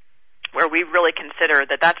where we really consider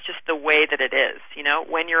that that's just the way that it is.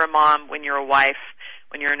 When you're a mom, when you're a wife,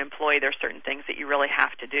 when you're an employee, there's certain things that you really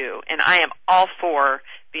have to do. And I am all for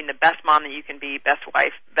being the best mom that you can be, best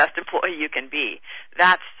wife, best employee you can be.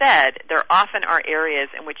 That said, there often are areas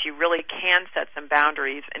in which you really can set some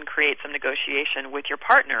boundaries and create some negotiation with your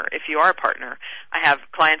partner, if you are a partner. I have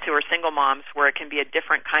clients who are single moms where it can be a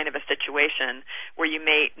different kind of a situation where you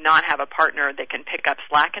may not have a partner that can pick up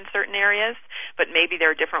slack in certain areas, but maybe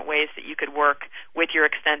there are different ways that you could work with your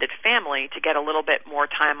extended family to get a little bit more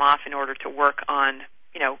time off in order to work on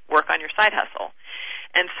your side hustle.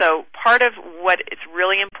 And so part of what it's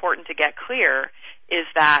really important to get clear is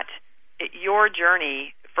that your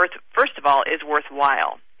journey, first of all, is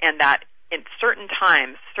worthwhile, and that in certain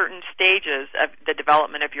times, certain stages of the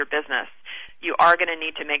development of your business, you are going to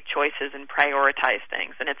need to make choices and prioritize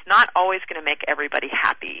things. And it's not always going to make everybody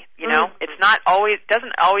happy. It's not always,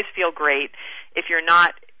 doesn't always feel great if you're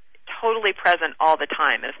not totally present all the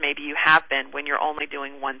time, as maybe you have been when you're only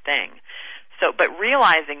doing one thing. So, but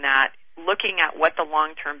realizing that looking at what the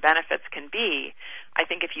long-term benefits can be, I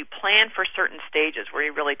think if you plan for certain stages where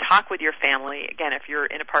you really talk with your family, again, if you're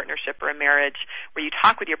in a partnership or a marriage, where you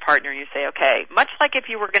talk with your partner and you say, okay, much like if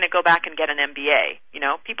you were going to go back and get an MBA, you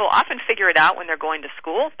know, people often figure it out when they're going to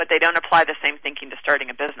school, but they don't apply the same thinking to starting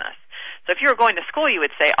a business. So if you were going to school, you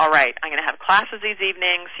would say, all right, I'm going to have classes these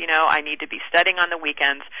evenings, you know, I need to be studying on the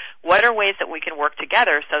weekends. What are ways that we can work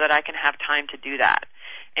together so that I can have time to do that?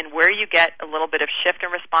 And where you get a little bit of shift in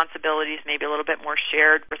responsibilities, maybe a little bit more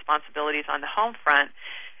shared responsibilities on the home front,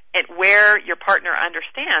 and where your partner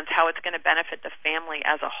understands how it's going to benefit the family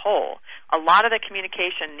as a whole. A lot of the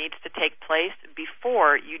communication needs to take place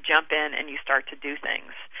before you jump in and you start to do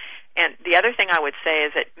things. And the other thing I would say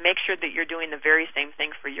is that make sure that you're doing the very same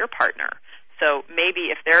thing for your partner. So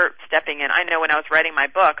maybe if they're stepping in, I know when I was writing my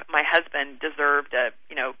book, my husband deserved a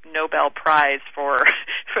Nobel Prize for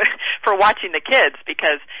for watching the kids,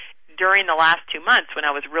 because during the last 2 months when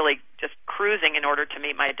I was really just cruising in order to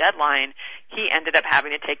meet my deadline, he ended up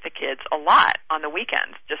having to take the kids a lot on the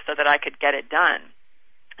weekends just so that I could get it done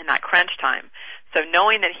in that crunch time. So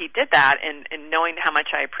knowing that he did that and knowing how much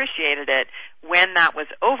I appreciated it, when that was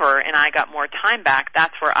over and I got more time back,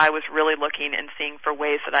 that's where I was really looking and seeing for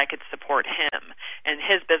ways that I could support him. And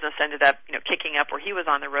his business ended up, kicking up where he was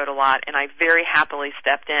on the road a lot, and I very happily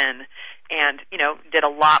stepped in and, did a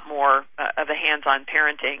lot more of the hands-on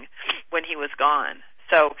parenting when he was gone.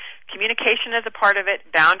 So communication is a part of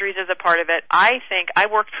it. Boundaries is a part of it. I think I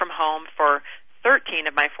worked from home for 13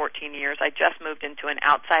 of my 14 years. I just moved into an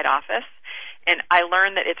outside office. And I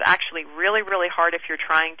learned that it's actually really, really hard if you're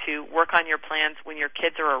trying to work on your plans when your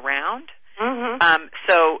kids are around. Mm-hmm.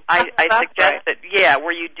 So I suggest that,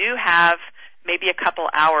 where you do have maybe a couple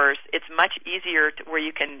hours, it's much easier where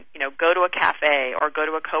you can, go to a cafe or go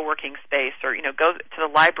to a co-working space or, go to the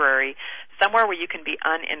library, somewhere where you can be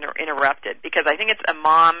uninterrupted. Because I think it's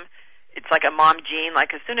like a mom gene.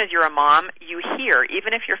 Like as soon as you're a mom, you hear,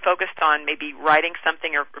 even if you're focused on maybe writing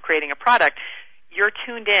something or creating a product, you're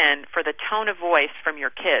tuned in for the tone of voice from your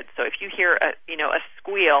kids. So if you hear a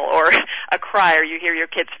squeal or a cry, or you hear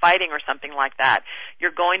your kids fighting or something like that,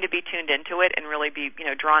 you're going to be tuned into it and really be,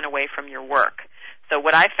 drawn away from your work. So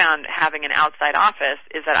what I found having an outside office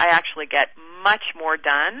is that I actually get much more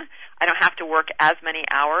done. I don't have to work as many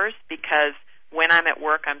hours because when I'm at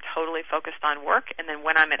work, I'm totally focused on work, and then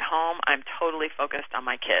when I'm at home, I'm totally focused on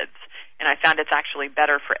my kids. And I found it's actually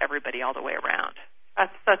better for everybody all the way around.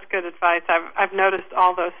 That's such good advice. I've noticed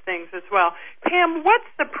all those things as well. Pam, what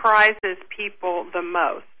surprises people the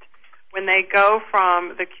most when they go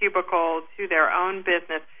from the cubicle to their own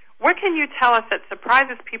business? What can you tell us that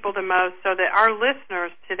surprises people the most so that our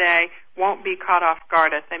listeners today won't be caught off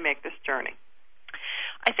guard as they make this journey?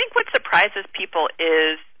 I think what surprises people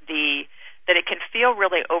is that it can feel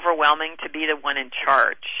really overwhelming to be the one in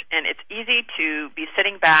charge. And it's easy to be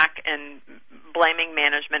sitting back and blaming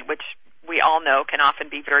management, which we all know can often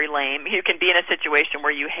be very lame. You can be in a situation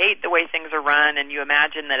where you hate the way things are run and you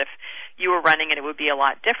imagine that if you were running it, it would be a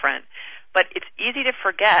lot different. But it's easy to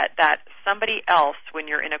forget that somebody else, when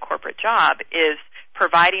you're in a corporate job, is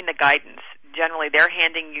providing the guidance. Generally, they're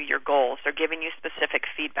handing you your goals. They're giving you specific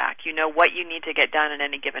feedback. You know what you need to get done in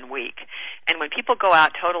any given week. And when people go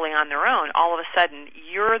out totally on their own, all of a sudden,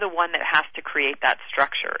 you're the one that has to create that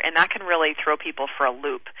structure. And that can really throw people for a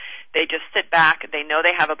loop. They just sit back. They know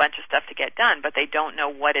they have a bunch of stuff to get done, but they don't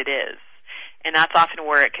know what it is. And that's often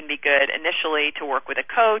where it can be good initially to work with a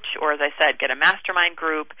coach or, as I said, get a mastermind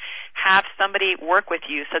group. Have somebody work with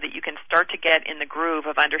you so that you can start to get in the groove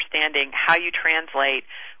of understanding how you translate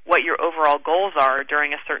what your overall goals are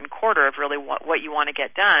during a certain quarter of really what you want to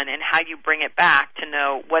get done and how you bring it back to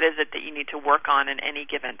know what is it that you need to work on in any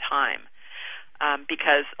given time.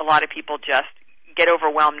 Because a lot of people just get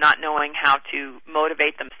overwhelmed not knowing how to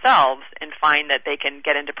motivate themselves and find that they can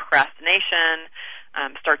get into procrastination,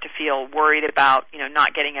 start to feel worried about,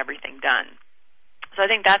 not getting everything done. So I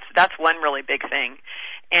think that's one really big thing.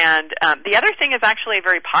 And the other thing is actually a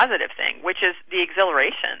very positive thing, which is the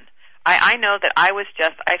exhilaration. I know that I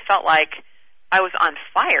felt like I was on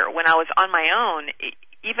fire when I was on my own,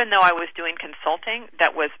 even though I was doing consulting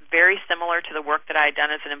that was very similar to the work that I had done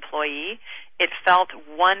as an employee. It felt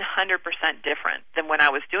 100% different than when I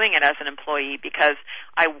was doing it as an employee because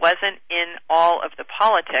I wasn't in all of the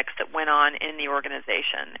politics that went on in the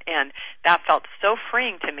organization. And that felt so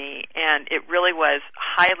freeing to me, and it really was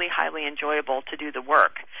highly, highly enjoyable to do the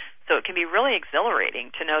work. So it can be really exhilarating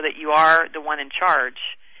to know that you are the one in charge.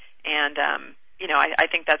 And, I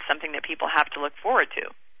think that's something that people have to look forward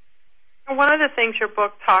to. One of the things your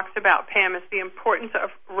book talks about, Pam, is the importance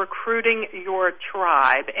of recruiting your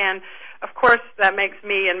tribe. And of course, that makes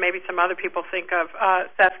me and maybe some other people think of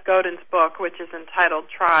Seth Godin's book, which is entitled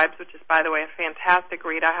Tribes, which is, by the way, a fantastic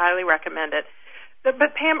read. I highly recommend it. But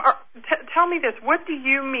Pam, tell me this. What do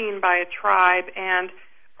you mean by a tribe, and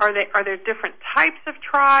are there different types of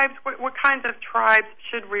tribes? What kinds of tribes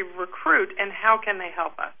should we recruit, and how can they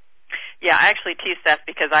help us? Yeah, I actually tease Seth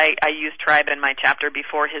because I used tribe in my chapter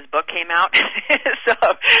before his book came out.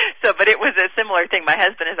 But it was a similar thing. My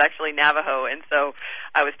husband is actually Navajo, and so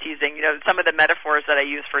I was teasing. Some of the metaphors that I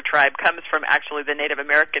use for tribe comes from actually the Native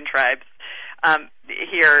American tribes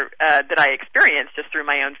here that I experienced just through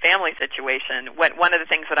my own family situation. One of the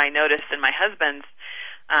things that I noticed in my husband's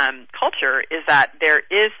culture is that there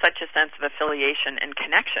is such a sense of affiliation and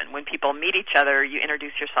connection. When people meet each other, you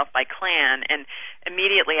introduce yourself by clan, and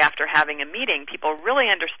immediately after having a meeting, people really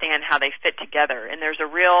understand how they fit together, and there's a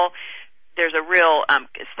real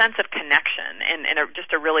sense of connection and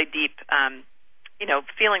just a really deep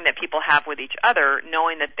feeling that people have with each other,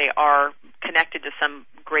 knowing that they are connected to some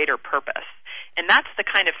greater purpose. And that's the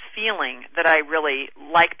kind of feeling that I really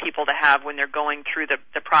like people to have when they're going through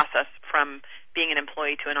the process from being an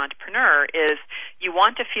employee to an entrepreneur. Is you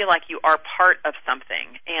want to feel like you are part of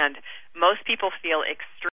something. And most people feel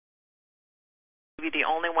extremely the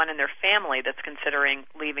only one in their family that's considering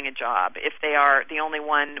leaving a job, if they are the only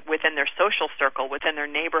one within their social circle, within their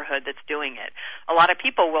neighborhood that's doing it. A lot of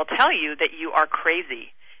people will tell you that you are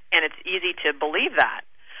crazy, and it's easy to believe that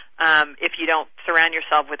if you don't surround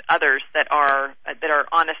yourself with others that are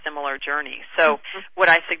on a similar journey. So what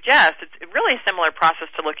I suggest, it's really a similar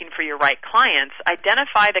process to looking for your right clients.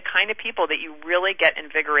 Identify the kind of people that you really get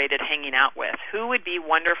invigorated hanging out with. Who would be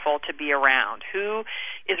wonderful to be around? Who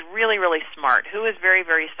is really, really smart? Who is very,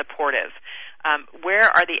 very supportive? Where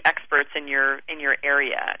are the experts in your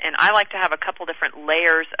area? And I like to have a couple different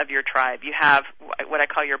layers of your tribe. You have what I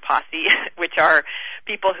call your posse, which are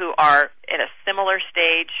people who are in a similar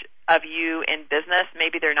stage of you in business.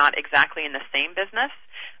 Maybe they're not exactly in the same business,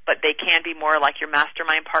 but they can be more like your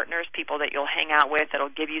mastermind partners, people that you'll hang out with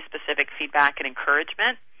that'll give you specific feedback and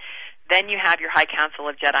encouragement. Then you have your High Council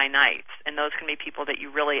of Jedi Knights, and those can be people that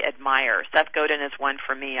you really admire. Seth Godin is one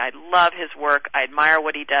for me. I love his work. I admire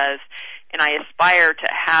what he does, and I aspire to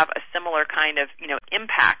have a similar kind of,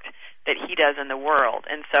 impact that he does in the world.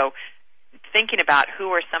 And so thinking about who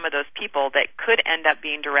are some of those people that could end up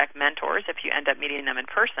being direct mentors if you end up meeting them in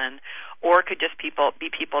person, or could just be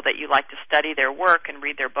people that you like to study their work and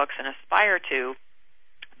read their books and aspire to,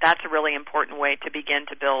 that's a really important way to begin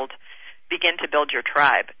to build your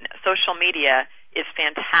tribe. Social media is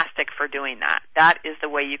fantastic for doing that. That is the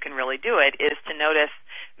way you can really do it, is to notice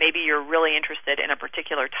maybe you're really interested in a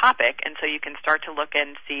particular topic, and so you can start to look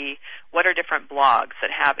and see what are different blogs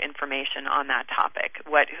that have information on that topic.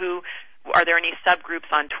 Are there any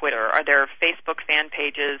subgroups on Twitter? Are there Facebook fan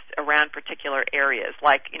pages around particular areas,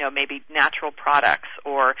 like, maybe natural products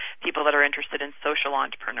or people that are interested in social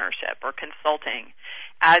entrepreneurship or consulting?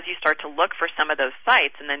 As you start to look for some of those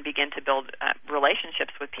sites and then begin to build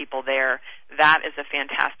relationships with people there, that is a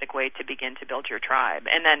fantastic way to begin to build your tribe.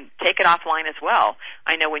 And then take it offline as well.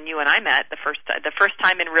 I know when you and I met, the first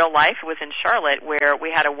time in real life was in Charlotte, where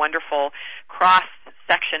we had a wonderful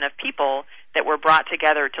cross-section of people that were brought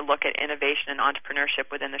together to look at innovation and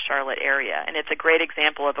entrepreneurship within the Charlotte area. And it's a great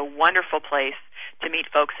example of a wonderful place to meet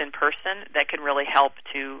folks in person that can really help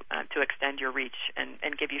to extend your reach and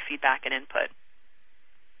give you feedback and input.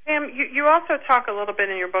 Pam, you also talk a little bit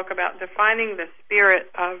in your book about defining the spirit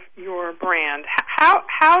of your brand.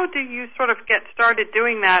 How do you sort of get started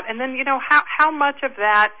doing that? And then, how much of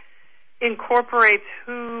that incorporates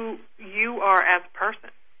who you are as a person?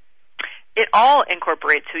 It all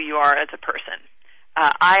incorporates who you are as a person.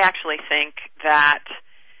 I actually think that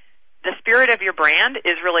the spirit of your brand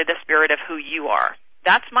is really the spirit of who you are.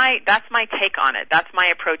 That's my take on it. That's my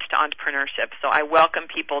approach to entrepreneurship. So I welcome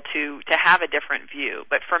people to have a different view.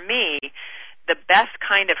 But for me, the best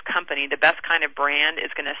kind of company, the best kind of brand is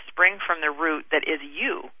going to spring from the root that is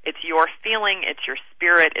you. It's your feeling, it's your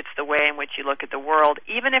spirit, it's the way in which you look at the world.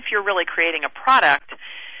 Even if you're really creating a product,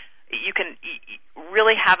 you can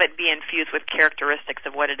really have it be infused with characteristics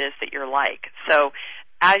of what it is that you're like. So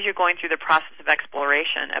as you're going through the process of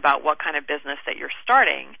exploration about what kind of business that you're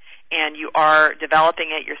starting, and you are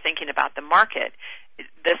developing it, you're thinking about the market,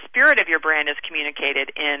 the spirit of your brand is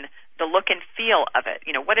communicated in the look and feel of it.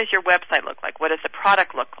 What does your website look like? What does the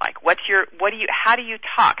product look like? How do you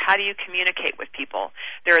talk? How do you communicate with people?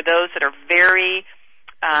 There are those that are very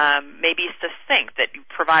maybe succinct, that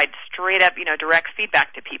provide straight up, direct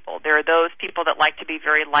feedback to people. There are those people that like to be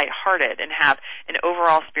very lighthearted and have an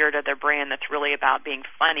overall spirit of their brand that's really about being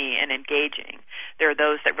funny and engaging. There are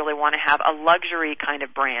those that really want to have a luxury kind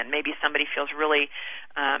of brand. Maybe somebody feels really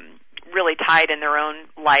tied in their own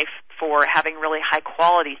life for having really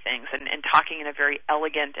high-quality things and talking in a very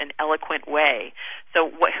elegant and eloquent way.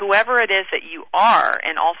 So whoever it is that you are,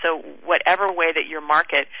 and also whatever way that your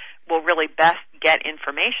market will really best get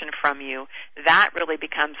information from you, that really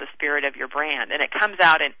becomes the spirit of your brand. And it comes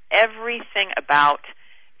out in everything about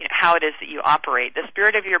how it is that you operate. The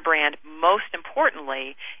spirit of your brand, most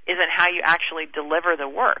importantly, is in how you actually deliver the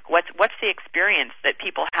work. What's the experience that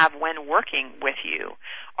people have when working with you?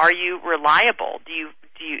 Are you reliable? Do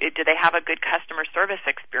they have a good customer service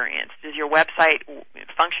experience? Does your website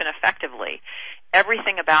function effectively?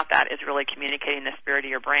 Everything about that is really communicating the spirit of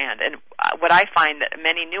your brand. And what I find that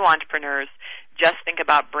many new entrepreneurs just think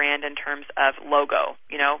about brand in terms of logo.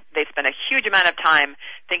 They spend a huge amount of time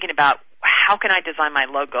thinking about how can I design my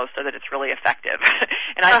logo so that it's really effective?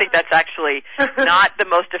 And I think that's actually not the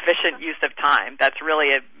most efficient use of time. That's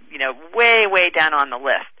really way, way down on the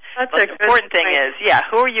list. The most important thing is,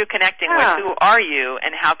 who are you connecting with? Who are you?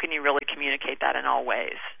 And how can you really communicate that in all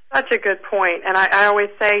ways? Such a good point. And I always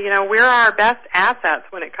say, we're our best assets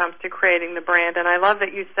when it comes to creating the brand. And I love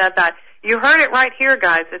that you said that. You heard it right here,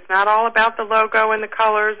 guys. It's not all about the logo and the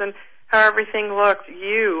colors and how everything looks.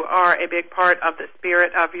 You are a big part of the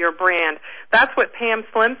spirit of your brand. That's what Pam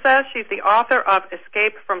Slim says. She's the author of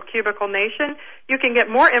Escape from Cubicle Nation. You can get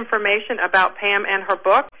more information about Pam and her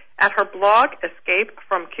book at her blog,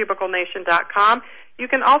 escapefromcubiclenation.com. You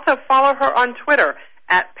can also follow her on Twitter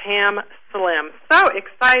at Pam Slim. So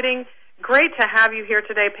exciting. Great to have you here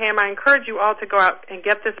today, Pam. I encourage you all to go out and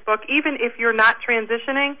get this book, even if you're not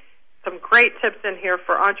transitioning. Some great tips in here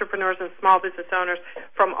for entrepreneurs and small business owners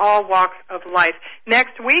from all walks of life.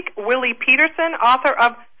 Next week, Willie Peterson, author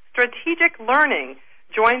of Strategic Learning,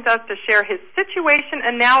 joins us to share his situation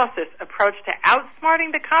analysis approach to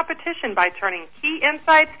outsmarting the competition by turning key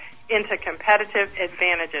insights into competitive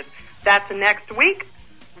advantages. That's next week,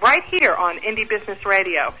 right here on Indie Business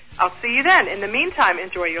Radio. I'll see you then. In the meantime,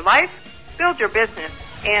 enjoy your life, build your business,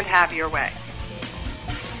 and have your way.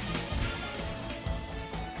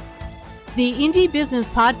 The Indie Business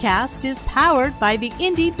Podcast is powered by the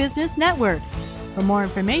Indie Business Network. For more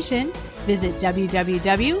information, visit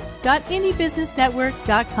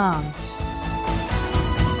www.indiebusinessnetwork.com.